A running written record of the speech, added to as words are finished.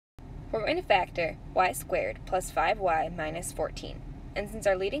We're going to factor y squared plus 5y minus 14. And since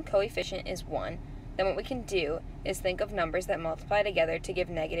our leading coefficient is 1, then what we can do is think of numbers that multiply together to give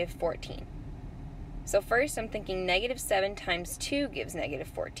negative 14. So first I'm thinking negative 7 times 2 gives negative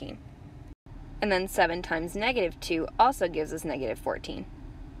 14. And then 7 times negative 2 also gives us negative 14.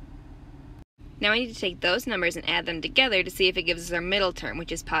 Now we need to take those numbers and add them together to see if it gives us our middle term,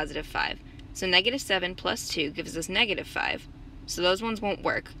 which is positive 5. So negative 7 plus 2 gives us negative 5. So those ones won't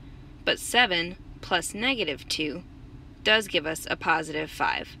work. But 7 plus negative 2 does give us a positive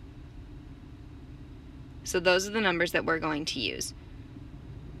 5. So those are the numbers that we're going to use.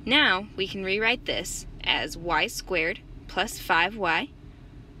 Now we can rewrite this as y squared plus 5y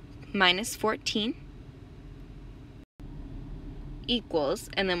minus 14 equals,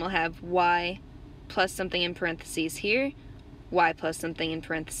 and then we'll have y plus something in parentheses here, y plus something in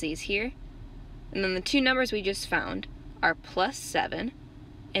parentheses here, and then the two numbers we just found are plus 7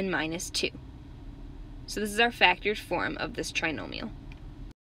 and minus 2. So this is our factored form of this trinomial.